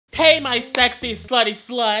Hey, my sexy, slutty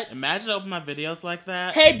slut. Imagine opening my videos like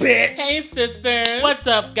that. Hey, bitch. Hey, sisters. What's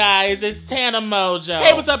up, guys? It's Tana Mojo.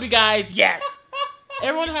 Hey, what's up, you guys? Yes.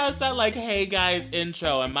 Everyone has that, like, hey guys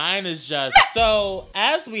intro, and mine is just, so,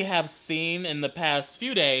 as we have seen in the past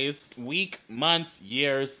few days, week, months,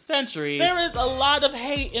 years, centuries, there is a lot of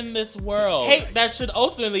hate in this world. Hate that should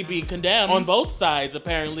ultimately be condemned on both sides,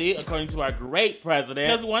 apparently, according to our great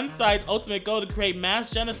president. Because one side's ultimate goal to create mass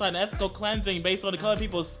genocide and ethical cleansing based on the color of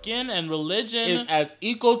people's skin and religion is as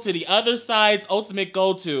equal to the other side's ultimate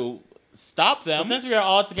goal to stop them. But since we are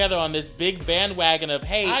all together on this big bandwagon of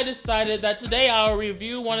hate, I decided that today I'll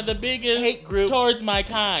review one of the biggest hate groups towards my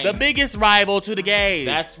kind. The biggest rival to the gays.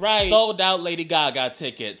 That's right. Sold out Lady Gaga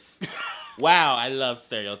tickets. Wow, I love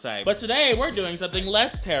stereotypes. But today, we're doing something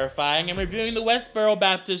less terrifying and reviewing the Westboro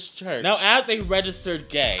Baptist Church. Now, as a registered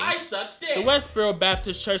gay, I suck dick. The Westboro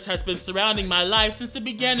Baptist Church has been surrounding my life since the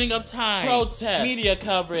beginning of time. Protests, media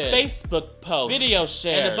coverage, Facebook posts, video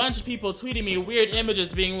shares, and a bunch of people tweeting me weird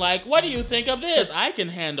images being like, what do you think of this? I can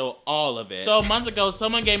handle all of it. So a month ago,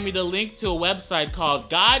 someone gave me the link to a website called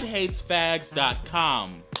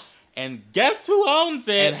GodHatesFags.com. And guess who owns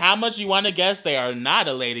it? And how much you want to guess they are not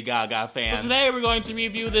a Lady Gaga fan. So today we're going to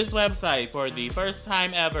review this website for the first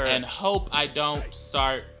time ever and hope I don't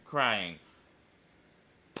start crying.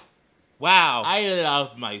 Wow, I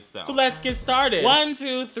love myself. So let's get started. 1,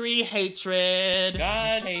 2, 3, hatred.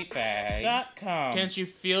 GodHatesFags.com. Can't you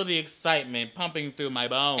feel the excitement pumping through my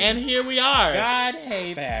bones? And here we are. God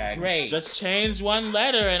hates fags. Great. Just change one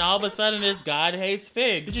letter and all of a sudden it's God hates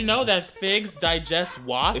figs. Did you know that figs digest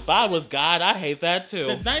wasps? If I was God, I hate that too.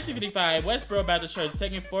 Since 1955, Westboro Baptist Church is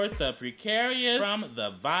taking forth the precarious from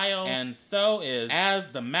the vile, and so is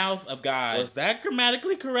as the mouth of God. Was that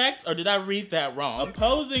grammatically correct, or did I read that wrong?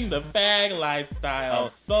 Opposing the fag lifestyle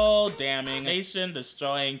of soul-damning,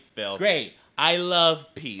 nation-destroying filth. Great. I love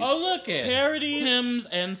peace. Oh, look it. Parodies, hymns,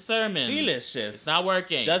 and sermons. Delicious. It's not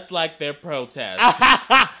working. Just like their protests.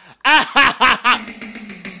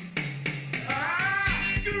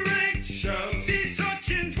 Great shows,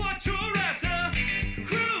 destruction's what you're after.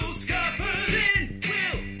 Cruel scoffers in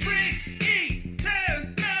will bring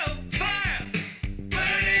eternal fire.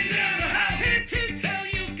 Burning down the house. Here to tell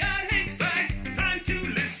you God hates facts. Time to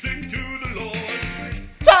listen to the Lord.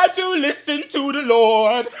 Time to listen to the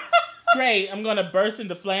Lord. Great, I'm gonna burst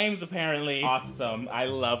into flames apparently. Awesome, I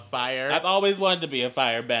love fire. I've always wanted to be a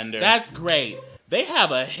firebender. That's great. They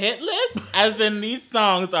have a hit list? As in these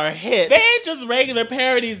songs are hits. They ain't just regular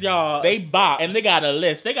parodies, y'all. They bop. And they got a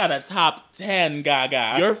list. They got a top 10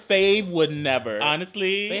 Gaga. Your fave would never.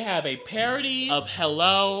 Honestly, they have a parody of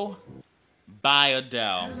Hello by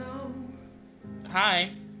Adele. Hello,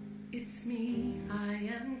 Hi. it's me. I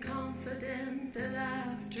am confident that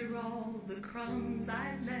after all the crumbs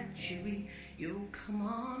I let you eat, you'll come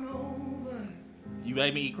on over. You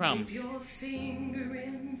let me eat crumbs. Dip your finger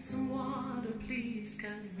in some water, please,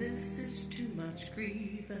 'cause this is too much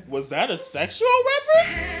grieving. Was that a sexual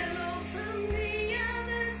reference? Hello from the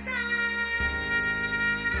other side.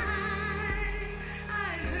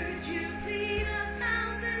 I heard you plead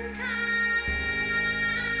 1,000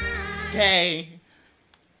 times. Okay.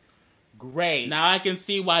 Great. Now I can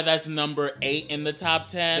see why that's number 8 in the top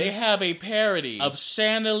 10. They have a parody of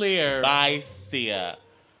Chandelier by Sia.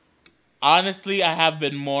 Honestly, I have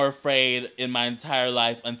been more afraid in my entire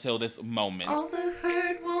life until this moment. All the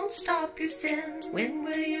hurt won't stop your sin. When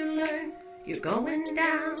will you learn? You're going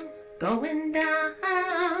down, going down.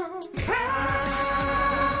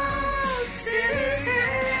 Proud citizen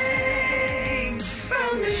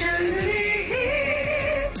from the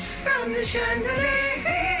chandelier, from the chandelier.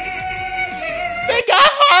 They got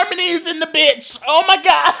harmonies in the bitch. Oh my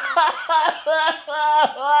god.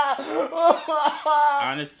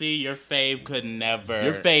 Honestly, your fave could never.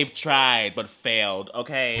 Your fave tried but failed,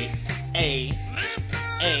 okay? Hey.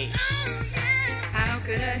 Hey. How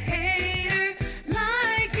could a hater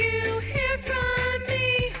like you hear from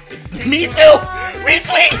me? Me too.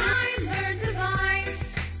 Retweet. I learned to vine,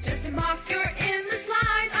 just to mock your endless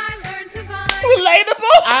lies. I learned to vine.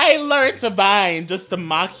 Relatable. I learned to Vine just to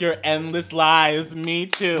mock your endless lies. Me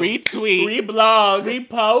too. Retweet. Reblog.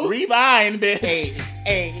 Repost. Revine, bitch.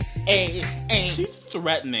 Hey. She's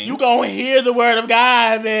threatening. You gonna hear the word of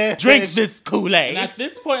God, bitch. Drink this Kool-Aid. And at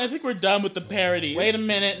this point, I think we're done with the parody. Wait a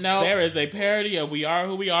minute. No. There is a parody of We Are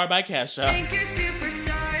Who We Are by Kesha. Think you're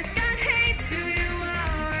superstars, God hates who you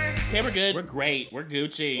are. Okay, we're good. We're great. We're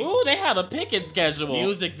Gucci. Ooh, they have a picket schedule.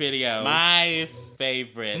 Music video. My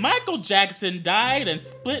favorite. Michael Jackson died and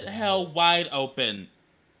split hell wide open.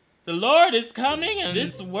 The Lord is coming and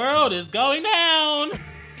this world is going down.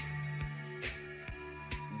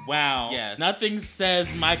 Wow. Yes. Nothing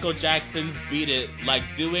says Michael Jackson's Beat It like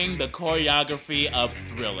doing the choreography of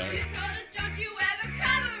Thriller. You told us, don't you ever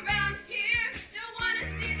come around here. Don't wanna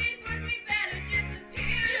see these words, we better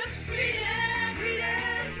disappear. Just read it, read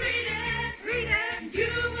it, read it, read it.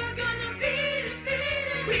 You are gonna be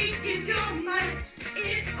defeated. Weak is your might.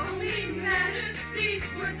 It only matters these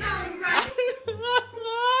words are right.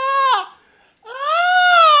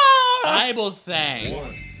 Bible thing.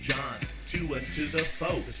 1 John 2 and to the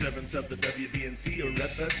 4. The servants of the WBNC are at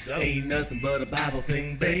the door. Ain't nothing but a Bible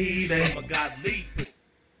thing, baby. From a godly.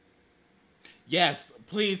 Yes,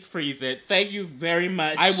 please freeze it. Thank you very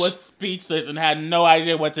much. I was speechless and had no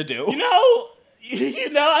idea what to do.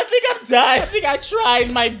 I think I'm done. I think I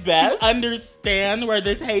tried my best to understand where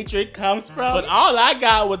this hatred comes from. But all I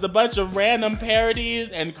got was a bunch of random parodies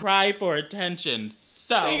and cry for attention.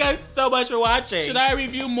 So, thank you guys so much for watching. Should I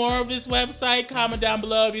review more of this website? Comment down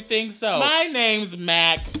below if you think so. My name's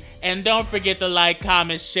Mac, and don't forget to like,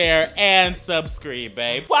 comment, share, and subscribe,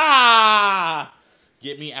 babe. Wah!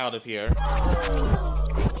 Get me out of here.